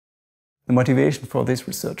The motivation for this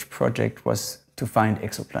research project was to find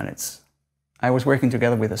exoplanets. I was working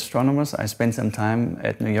together with astronomers. I spent some time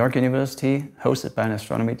at New York University, hosted by an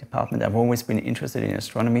astronomy department. I've always been interested in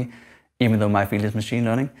astronomy, even though my field is machine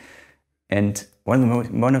learning. And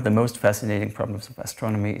one of the most fascinating problems of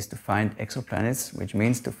astronomy is to find exoplanets, which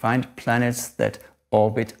means to find planets that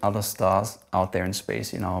orbit other stars out there in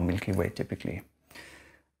space in our Milky Way typically.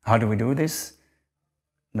 How do we do this?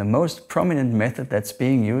 The most prominent method that's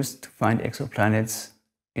being used to find exoplanets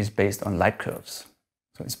is based on light curves.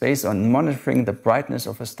 So it's based on monitoring the brightness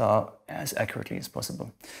of a star as accurately as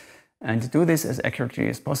possible. And to do this as accurately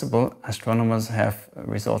as possible, astronomers have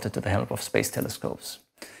resorted to the help of space telescopes.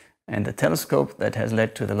 And the telescope that has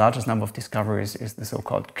led to the largest number of discoveries is the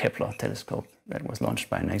so-called Kepler telescope that was launched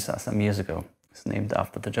by NASA some years ago. It's named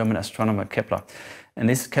after the German astronomer Kepler. And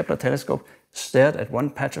this Kepler telescope stared at one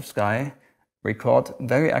patch of sky, record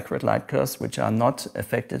very accurate light curves which are not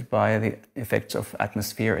affected by the effects of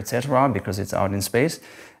atmosphere, etc., because it's out in space.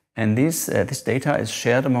 And this data is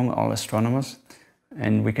shared among all astronomers,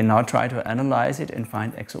 and we can now try to analyze it and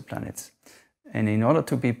find exoplanets. And in order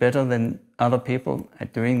to be better than other people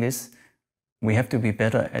at doing this, we have to be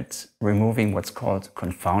better at removing what's called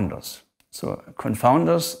confounders. So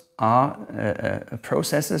confounders are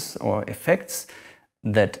processes or effects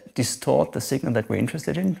that distort the signal that we're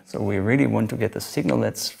interested in. So we really want to get the signal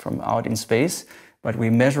that's from out in space, but we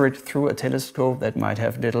measure it through a telescope that might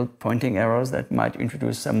have little pointing errors that might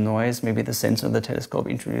introduce some noise. Maybe the sensor of the telescope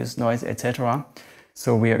introduces noise, etc.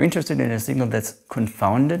 So we are interested in a signal that's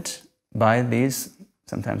confounded by these,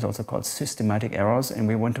 sometimes also called systematic errors, and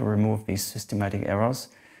we want to remove these systematic errors.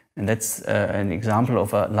 And that's an example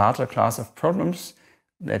of a larger class of problems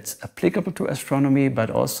that's applicable to astronomy,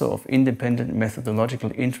 but also of independent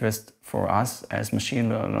methodological interest for us as machine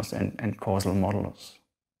learners and causal modelers.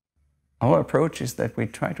 Our approach is that we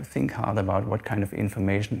try to think hard about what kind of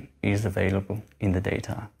information is available in the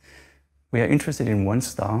data. We are interested in one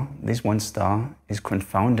star. This one star is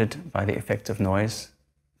confounded by the effects of noise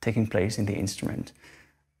taking place in the instrument.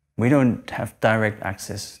 We don't have direct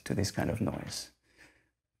access to this kind of noise.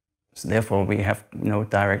 So therefore, we have no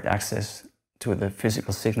direct access to the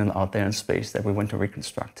physical signal out there in space that we want to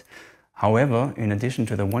reconstruct. However, in addition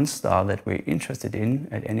to the one star that we're interested in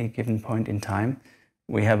at any given point in time,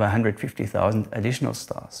 we have 150,000 additional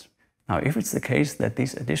stars. Now, if it's the case that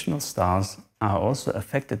these additional stars are also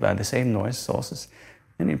affected by the same noise sources,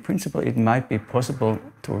 then in principle it might be possible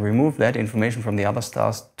to remove that information from the other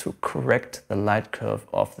stars to correct the light curve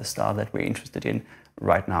of the star that we're interested in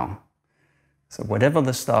right now. So whatever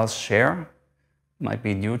the stars share might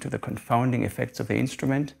be due to the confounding effects of the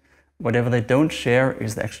instrument. Whatever they don't share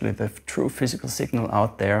is actually the true physical signal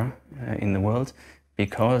out there in the world,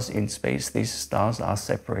 because in space these stars are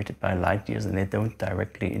separated by light years and they don't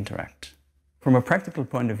directly interact. From a practical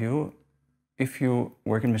point of view, if you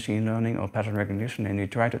work in machine learning or pattern recognition and you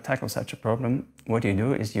try to tackle such a problem, what you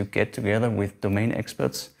do is you get together with domain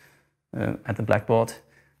experts at the blackboard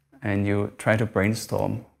and you try to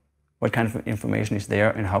brainstorm what kind of information is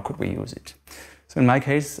there and how could we use it. So in my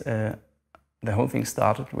case, the whole thing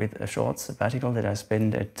started with a short sabbatical that I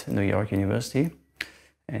spent at New York University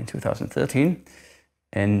in 2013.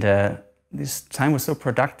 And this time was so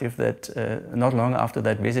productive that not long after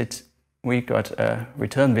that visit, we got a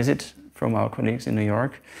return visit from our colleagues in New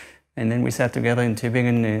York. And then we sat together in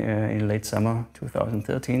Tübingen in late summer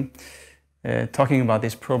 2013, talking about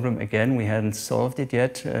this problem again. We hadn't solved it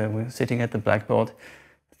yet. We were sitting at the blackboard,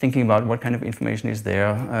 thinking about what kind of information is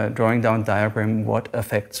there, drawing down diagram, what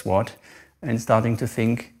affects what, and starting to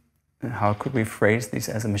think, how could we phrase this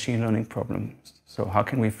as a machine learning problem? So how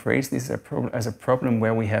can we phrase this as a problem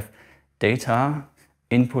where we have data,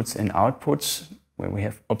 inputs and outputs, where we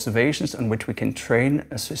have observations on which we can train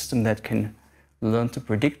a system that can learn to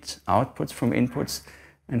predict outputs from inputs,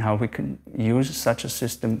 and how we can use such a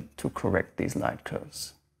system to correct these light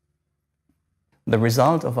curves. The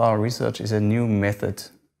result of our research is a new method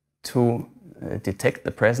to detect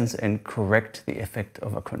the presence and correct the effect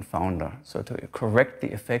of a confounder. So to correct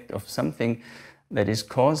the effect of something that is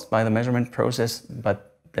caused by the measurement process,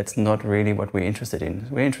 but that's not really what we're interested in.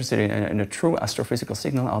 We're interested in a true astrophysical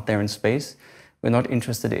signal out there in space. We're not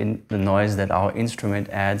interested in the noise that our instrument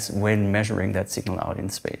adds when measuring that signal out in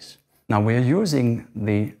space. Now we're using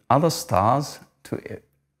the other stars to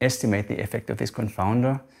estimate the effect of this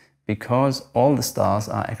confounder, because all the stars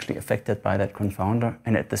are actually affected by that confounder,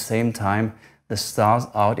 and at the same time the stars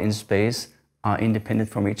out in space are independent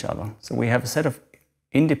from each other. So we have a set of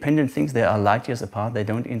independent things. They are light years apart, they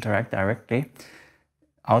don't interact directly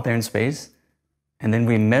out there in space, and then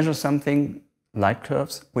we measure something light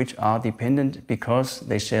curves which are dependent because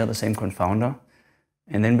they share the same confounder.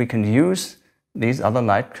 And then we can use these other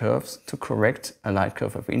light curves to correct a light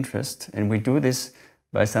curve of interest. And we do this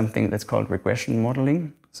by something that's called regression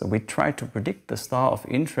modeling. So we try to predict the star of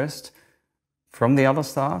interest from the other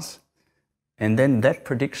stars, and then that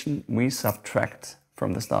prediction we subtract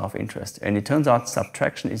from the star of interest. And it turns out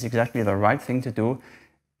subtraction is exactly the right thing to do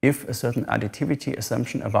if a certain additivity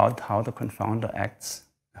assumption about how the confounder acts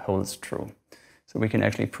holds true. So we can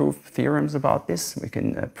actually prove theorems about this. We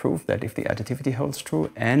can prove that if the additivity holds true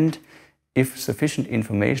and if sufficient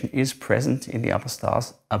information is present in the other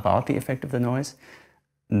stars about the effect of the noise,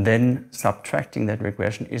 then subtracting that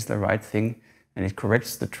regression is the right thing, and it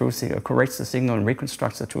corrects the signal and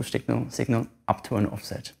reconstructs the true signal up to an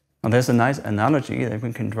offset. Now there's a nice analogy that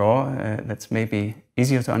we can draw that's maybe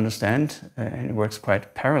easier to understand and it works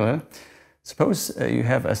quite parallel. Suppose you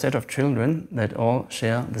have a set of children that all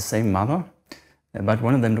share the same mother, but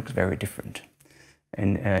one of them looks very different.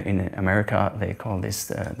 And in America they call this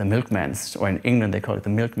the milkman's, or in England they call it the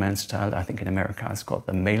milkman's child. I think in America it's called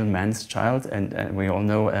the mailman's child, and we all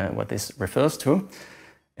know what this refers to.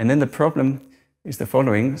 And then the problem is the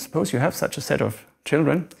following. Suppose you have such a set of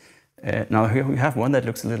children. Now here we have one that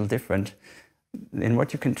looks a little different. And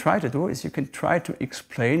what you can try to do is you can try to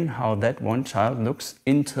explain how that one child looks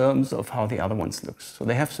in terms of how the other ones look. So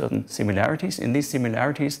they have certain similarities, and these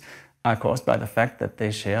similarities are caused by the fact that they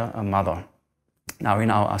share a mother. Now in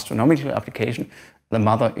our astronomical application, the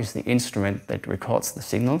mother is the instrument that records the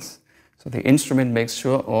signals. So the instrument makes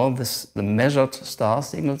sure all the measured star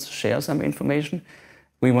signals share some information.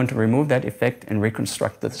 We want to remove that effect and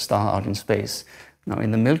reconstruct the star out in space. Now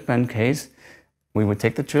in the milkman case, we would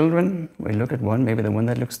take the children, we look at one, maybe the one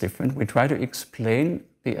that looks different. We try to explain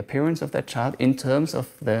the appearance of that child in terms of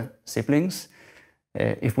the siblings.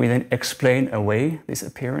 If we then explain away this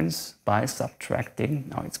appearance by subtracting,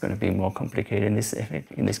 now it's going to be more complicated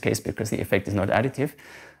in this case because the effect is not additive,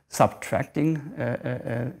 subtracting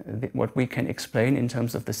what we can explain in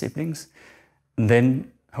terms of the siblings,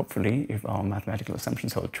 then hopefully, if our mathematical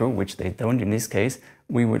assumptions hold true, which they don't in this case,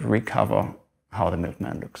 we would recover how the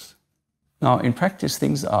milkman looks. Now in practice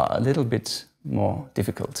things are a little bit more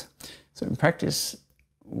difficult. So in practice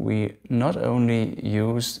we not only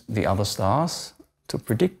use the other stars to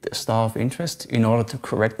predict the star of interest in order to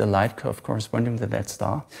correct the light curve corresponding to that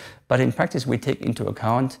star, but in practice we take into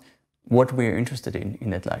account what we're interested in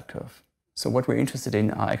that light curve. So what we're interested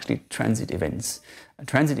in are actually transit events. A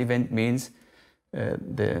transit event means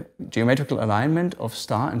the geometrical alignment of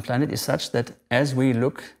star and planet is such that as we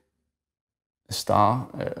look, the star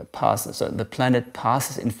passes, so the planet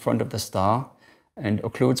passes in front of the star and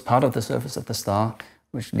occludes part of the surface of the star,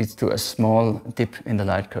 which leads to a small dip in the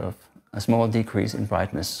light curve, a small decrease in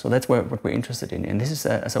brightness. So that's what we're interested in. And this is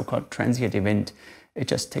a so-called transient event. It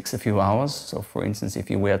just takes a few hours. So for instance, if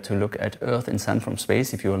you were to look at Earth and Sun from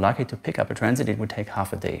space, if you were lucky to pick up a transit, it would take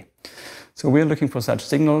half a day. So we're looking for such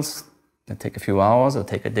signals that take a few hours or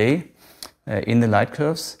take a day in the light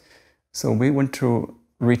curves. So we want to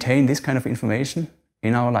retain this kind of information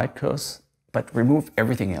in our light curves, but remove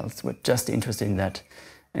everything else. We're just interested in that.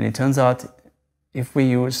 And it turns out if we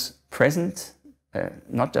use present,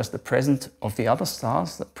 not just the present of the other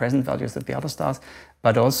stars, the present values of the other stars,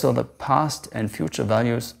 but also the past and future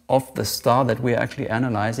values of the star that we're actually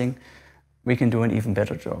analyzing, we can do an even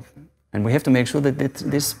better job. And we have to make sure that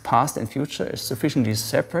this past and future is sufficiently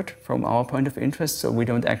separate from our point of interest so we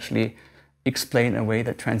don't actually explain away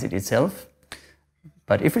the transit itself.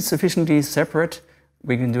 But if it's sufficiently separate,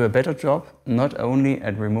 we can do a better job, not only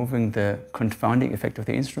at removing the confounding effect of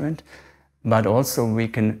the instrument, but also we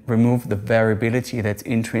can remove the variability that's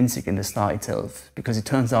intrinsic in the star itself. Because it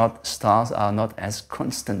turns out stars are not as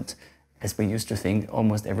constant as we used to think.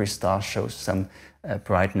 Almost every star shows some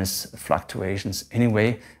brightness fluctuations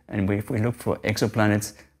anyway. And if we look for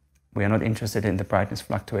exoplanets, we are not interested in the brightness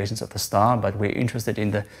fluctuations of the star, but we're interested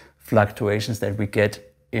in the fluctuations that we get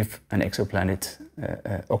if an exoplanet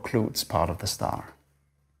occludes part of the star.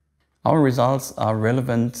 Our results are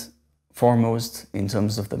relevant foremost in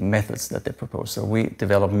terms of the methods that they propose. So we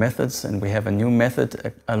develop methods, and we have a new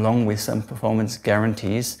method along with some performance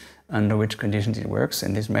guarantees under which conditions it works.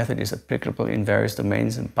 And this method is applicable in various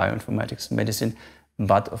domains in bioinformatics, medicine,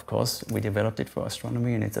 but of course we developed it for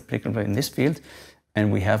astronomy and it's applicable in this field.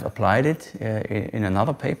 And we have applied it in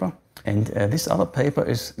another paper. And this other paper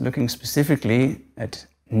is looking specifically at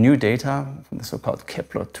new data from the so-called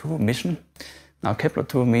Kepler-2 mission. Now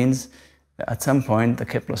Kepler-2 means at some point the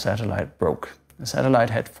Kepler satellite broke. The satellite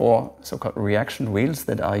had 4 so-called reaction wheels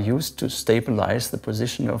that are used to stabilize the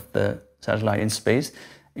position of the satellite in space.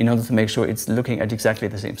 in order to make sure it's looking at exactly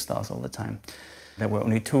the same stars all the time. There were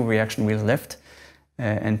only 2 reaction wheels left,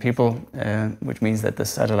 and people, which means that the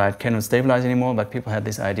satellite cannot stabilize anymore, but people had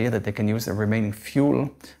this idea that they can use the remaining fuel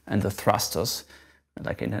and the thrusters,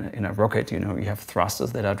 like in a rocket, you know, you have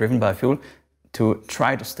thrusters that are driven by fuel, to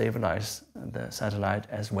try to stabilize the satellite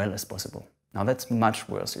as well as possible. Now that's much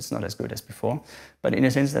worse, it's not as good as before, but in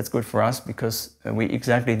a sense that's good for us because we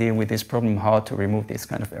exactly deal with this problem, how to remove these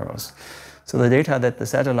kind of errors. So the data that the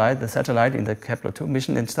satellite in the Kepler-2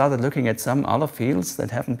 mission then started looking at some other fields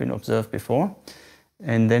that haven't been observed before,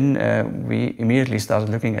 and then we immediately started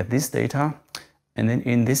looking at this data, and then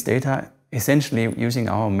in this data essentially using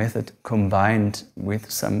our method combined with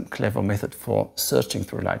some clever method for searching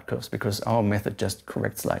through light curves, because our method just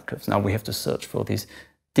corrects light curves. Now we have to search for these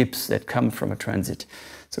dips that come from a transit.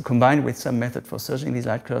 So combined with some method for searching these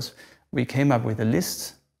light curves, we came up with a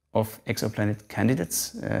list of exoplanet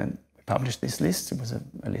candidates. We published this list. It was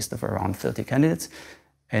a list of around 30 candidates,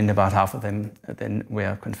 and about half of them then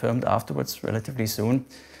were confirmed afterwards relatively soon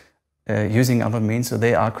using other means. So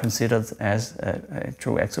they are considered as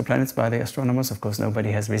true exoplanets by the astronomers. Of course,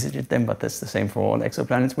 nobody has visited them, but that's the same for all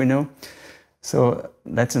exoplanets we know. So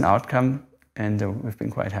that's an outcome, and we've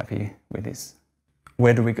been quite happy with this.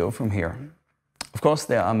 Where do we go from here? Of course,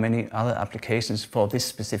 there are many other applications for this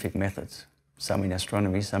specific method, some in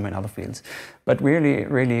astronomy, some in other fields. But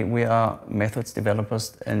really, we are methods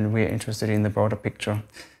developers, and we're interested in the broader picture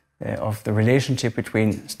of the relationship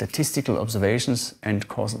between statistical observations and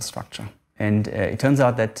causal structure. And it turns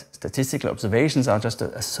out that statistical observations are just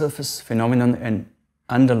a surface phenomenon, and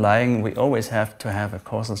underlying, we always have to have a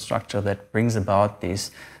causal structure that brings about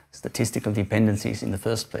these statistical dependencies in the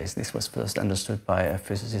first place. This was first understood by a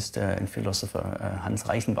physicist and philosopher, Hans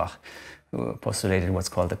Reichenbach, who postulated what's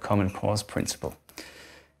called the common cause principle.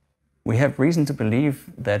 We have reason to believe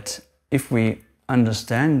that if we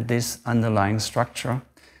understand this underlying structure,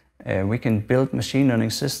 we can build machine learning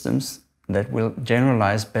systems that will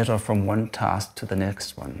generalize better from one task to the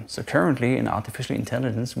next one. So currently in artificial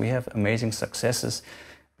intelligence, we have amazing successes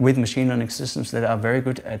with machine learning systems that are very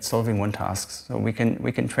good at solving one task. So we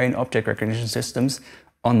can train object recognition systems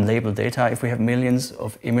on labeled data. If we have millions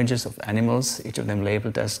of images of animals, each of them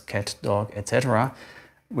labeled as cat, dog, etc.,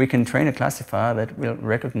 we can train a classifier that will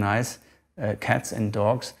recognize cats and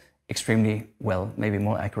dogs extremely well, maybe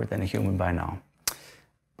more accurate than a human by now.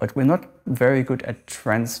 But we're not very good at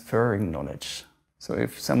transferring knowledge. So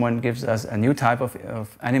if someone gives us a new type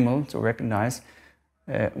of animal to recognize,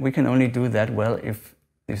 we can only do that well if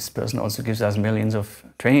this person also gives us millions of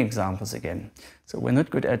training examples again. So we're not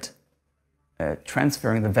good at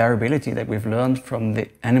transferring the variability that we've learned from the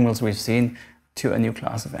animals we've seen to a new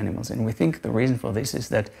class of animals. And we think the reason for this is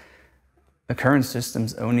that the current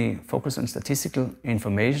systems only focus on statistical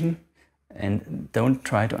information and don't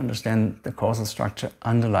try to understand the causal structure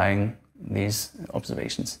underlying these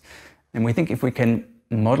observations. And we think if we can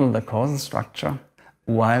model the causal structure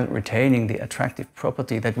while retaining the attractive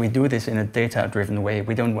property that we do this in a data-driven way.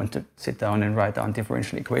 We don't want to sit down and write down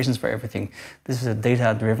differential equations for everything. This is a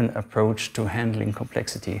data-driven approach to handling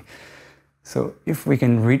complexity. So if we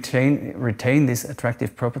can retain this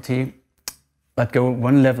attractive property, but go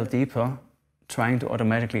one level deeper, trying to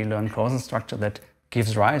automatically learn causal structure that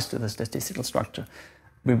gives rise to the statistical structure,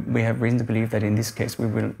 we have reason to believe that in this case we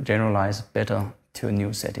will generalize better to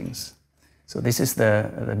new settings. So this is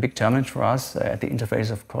the big challenge for us at the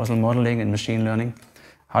interface of causal modeling and machine learning.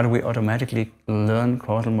 How do we automatically learn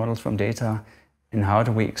causal models from data, and how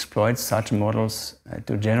do we exploit such models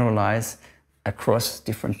to generalize across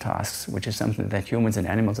different tasks, which is something that humans and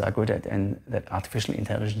animals are good at and that artificial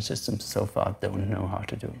intelligence systems so far don't know how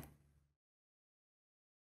to do.